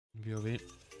POV.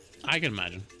 I can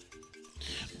imagine.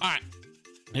 All right,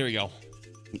 here we go.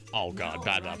 Oh god,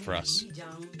 bad map for us.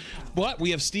 But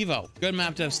we have Steve-O. Good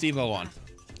map to have Steve-O on.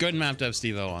 Good map to have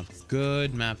Steve-O on.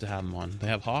 Good map to have him on. They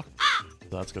have Hawk.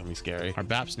 So that's gonna be scary. Our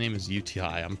BAP's name is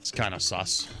UTI. It's kind of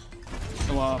sus.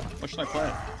 So what should I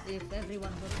play? If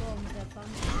everyone performs their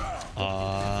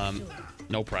function.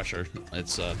 No pressure.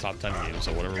 It's a top 10 game,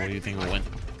 so whatever. What do you think will win?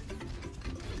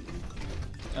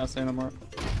 Yeah, say no more.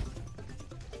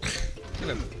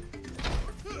 5,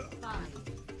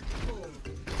 4,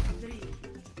 3,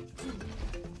 2,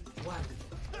 1.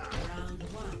 Round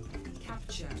 1.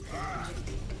 Capture.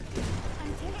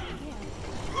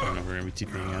 I don't know if we're gonna be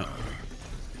TPing out.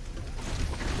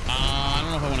 I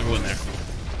don't know if I want to go in there.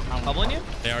 I'm bubbling you?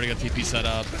 They already got TP set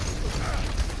up.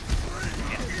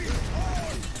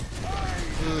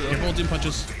 Careful, doom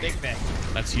punches. Big bang.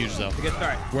 That's huge though. Good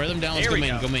start. Wear them down. Let's go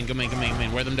main. Go main. Go main. Go main.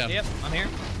 Main. Wear them down. Yep, I'm here.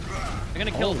 I'm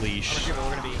gonna kill. Holy shit.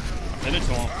 We're gonna be. They did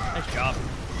so long. Nice job.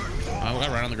 I got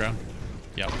right on the ground.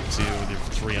 Yep. See with your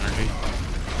 3 energy.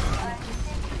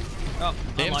 Oh,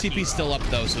 They have unlucky. TP still up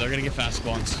though, so they're gonna get fast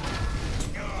spawns.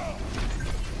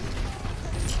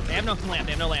 They have no lamp.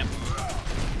 They have no lamp.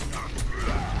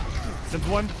 Sims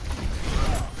one.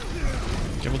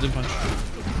 Careful, doom punch.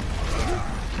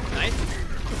 Nice.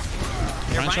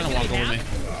 Ryan's trying to walk over down. me.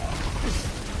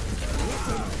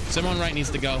 Someone right needs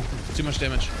to go. Too much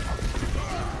damage.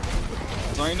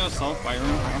 Sorry, no self-firing.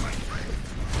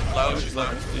 Low, she's low.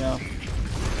 Yeah.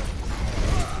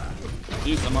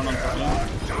 Use someone on top. Yeah.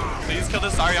 Please kill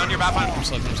this Zarya on your map. I'm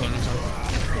slow.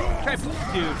 Try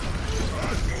boost, dude.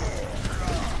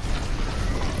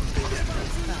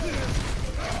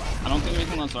 I don't think we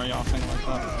can let Zarya off thing like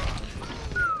that.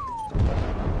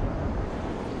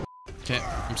 Okay,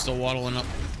 I'm still waddling up.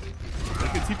 I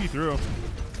can TP through.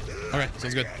 Okay,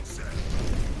 sounds good.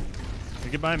 Hey,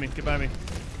 get by me. Get by me.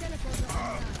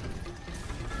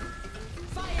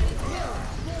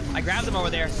 I grabbed them over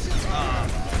there.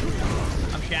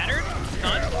 I'm shattered.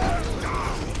 Stunned.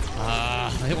 I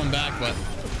hit one back, but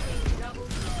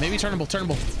maybe turnable.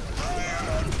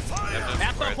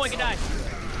 That's on point can die.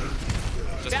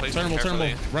 Just place Turnable.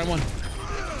 carefully. Right one.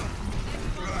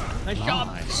 Nice job.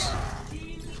 Nice.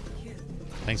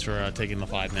 Thanks for taking the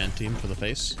 5-man team for the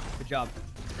face. Good job.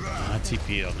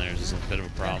 TP on there is a bit of a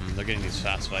problem. They're getting these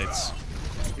fast fights.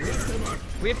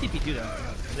 We have TP too though.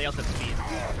 They also have speed.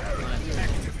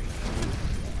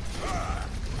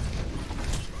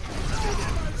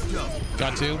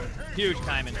 Got 2. Huge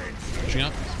timing. Pushing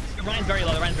up. Ryan's very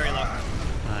low. Ryan's very low.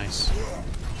 Nice.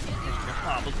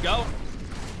 Let's go.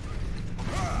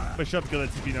 Push up, get that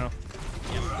TP now.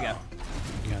 Yeah, we got.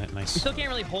 You got it. Nice. We still can't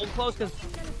really hold close because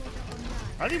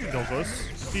I didn't even go close.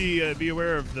 Be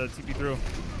aware of the TP through.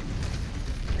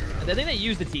 I think they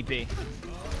use the TP.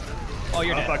 Oh,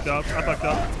 you're I dead. fucked up.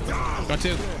 Got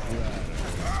 2.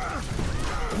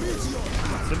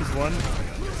 Sims one.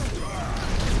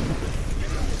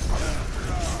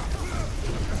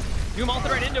 Doom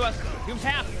ulted right into us. Doom's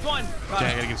half. One. Okay,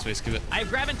 I gotta give space. Give it. I have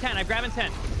grab in 10. I'm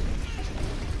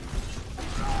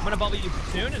gonna bubble you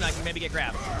soon, and I can maybe get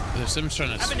grabbed. There's Sims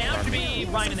trying to. I've been down to be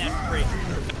Ryan in that free.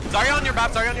 Zarya on your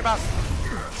map. Zarya on your map.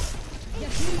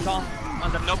 Call.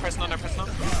 On the No personal. No personal.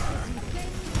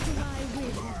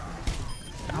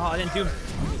 Oh, I didn't Doom.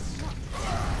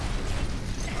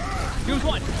 Doom's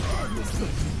one.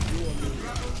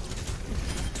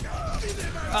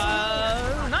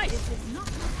 Nice.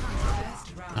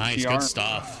 Nice, PR. good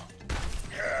stuff.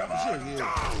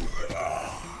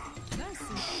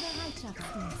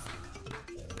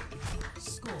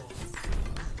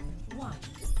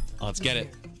 Let's get it.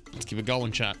 Let's keep it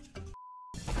going, chat.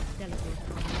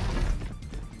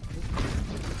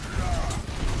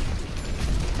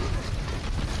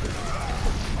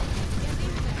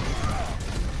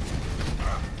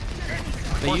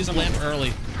 They used lamp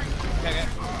early. Okay.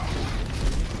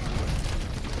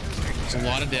 There's a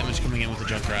lot of damage coming in with the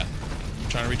Junkrat. I'm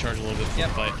trying to recharge a little bit for the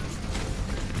fight.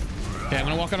 Okay, I'm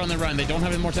gonna walk out on their run. They don't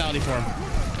have immortality for him.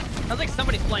 Sounds like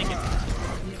somebody's flanking.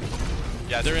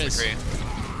 Yeah, There is. Agree.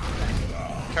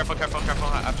 Careful.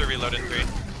 I have to reload in 3.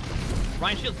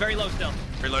 Ryan shield's very low still.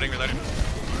 Reloading.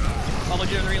 Bubble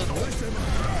you in the reload.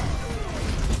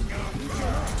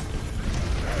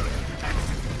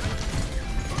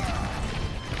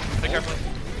 Stay careful.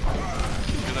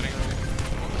 Reloading.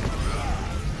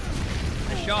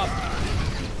 Nice job.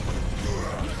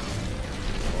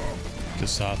 Good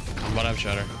stuff. I'm about to have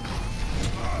Shatter.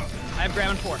 I have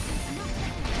grab in 4.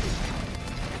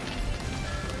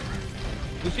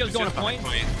 Lucio's going to point.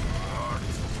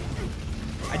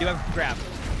 I do have grab.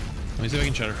 Let me see if I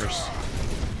can Shatter first.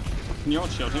 Can you all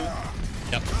shield here?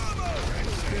 Yep.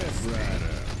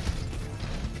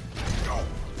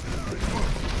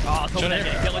 Oh, it's over that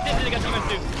guy. Kill it. They got demons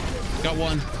too. Got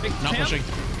one. Big Not Pam. pushing.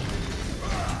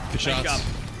 Good shots. job.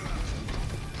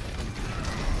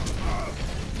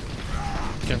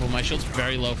 Careful, my shield's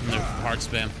very low from their hard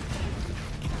spam.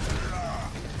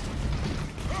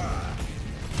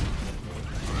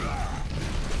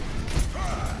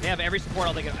 They have every support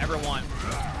all they could ever want.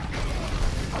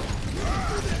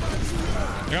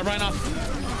 I got Ryan off.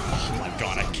 Oh my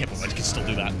god, I can't believe I can still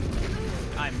do that.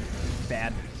 I'm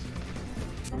bad.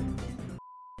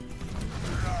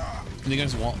 You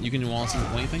guys want? You can wall some.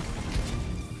 What do you think?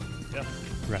 Yeah.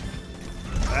 Right.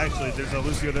 Actually, there's a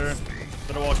Lucio there.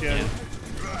 Better walk in.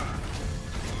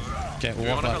 Okay, we'll Do you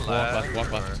walk wanna left. go Walk left. Walk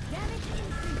or- left.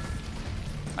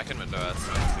 I can window us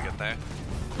once we get there.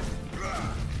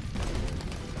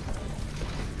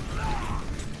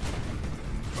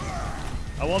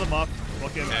 I wall them up.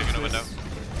 Walk in. Yeah, I'm gonna window.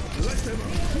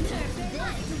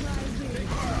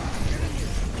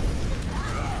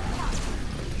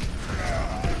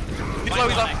 He's low,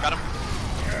 he's low. Got him.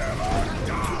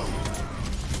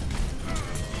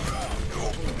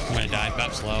 I'm gonna die.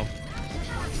 Bap's low.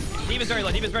 Demon's very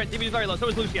low. Demon's very low. So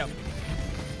is Lucio.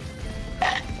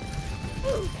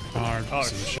 Hard. Oh,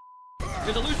 Some shit.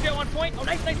 There's a Lucio on point. Oh,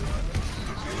 nice, nice.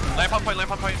 Lamp on point,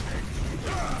 lamp on point.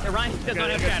 Hey, Ryan does not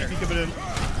have shatter. Coming in.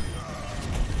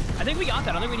 I think we got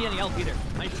that. I don't think we need any else either.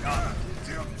 Nice job.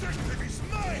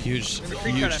 Huge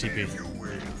TP.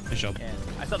 Nice job. Yeah,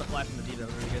 I saw the flash from the D. That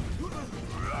was really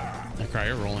good. I cry.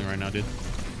 You're rolling right now, dude.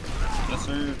 Yes,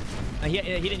 sir. He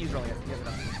didn't use roll yet. He has it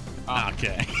up.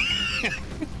 Okay.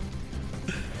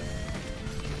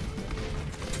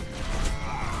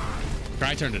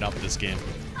 Cry turned it up this game.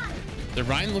 The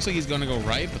Ryan looks like he's going to go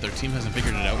right, but their team hasn't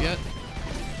figured it out yet.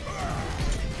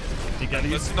 You gotta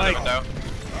use Let's another Spike.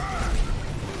 window.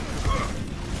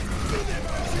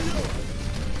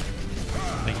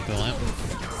 Thank you for the lamp.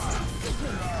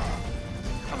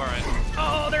 I'm alright.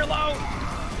 Oh, they're low.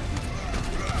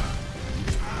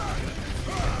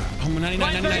 Oh, 99,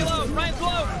 Ryan's very 99. low. Ryan's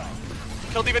low.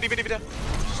 Kill D.Va, D.Va, D.Va.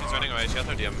 She's running away, she has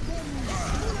her DM.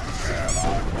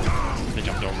 They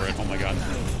jumped over it. Oh my god.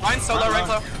 Ryan's so low, Ryan's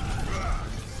low.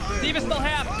 Diva's still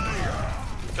half.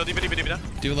 Kill D.Va, D.Va, D.Va.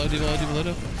 Do low, do low, do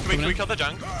low. Can we kill the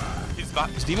junk? He's back.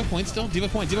 Is Diva point still? Diva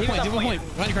point, Diva point, Diva's Diva on point.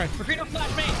 Ryan, cry. Patrino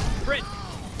flash main. Brit.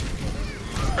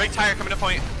 Break tire coming to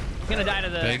point. He's gonna die to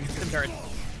the Big. sim turret.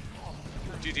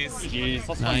 GG's. Jeez,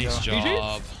 let's Nice go.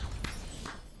 job.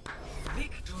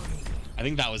 I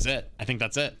think that was it. I think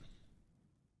that's it.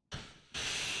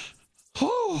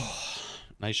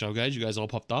 Nice show, guys. You guys all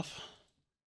popped off.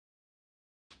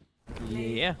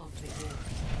 Yeah.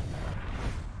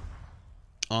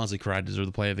 Honestly, Cry deserved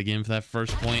the play of the game for that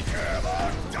first point.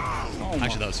 Oh,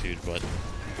 Actually, that was huge, but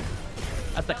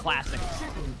That's the classic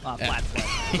flat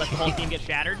split. Let the whole team get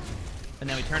shattered, and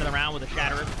then we turn it around with a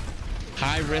shatterer.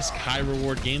 high risk, high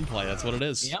reward gameplay. That's what it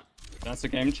is. Yep. that's a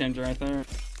game changer right there.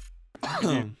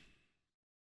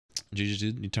 GG,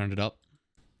 dude. You turned it up.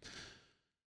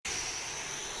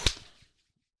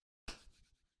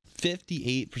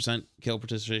 58% kill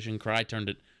participation. Cry turned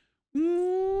it.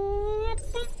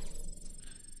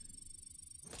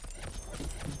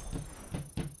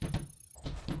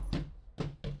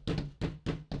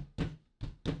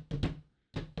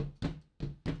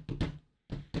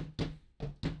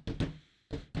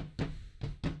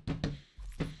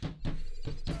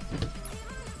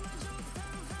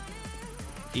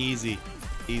 Easy.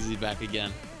 Easy back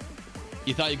again.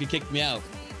 You thought you could kick me out,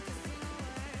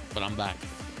 but I'm back.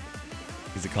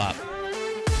 Easy clap.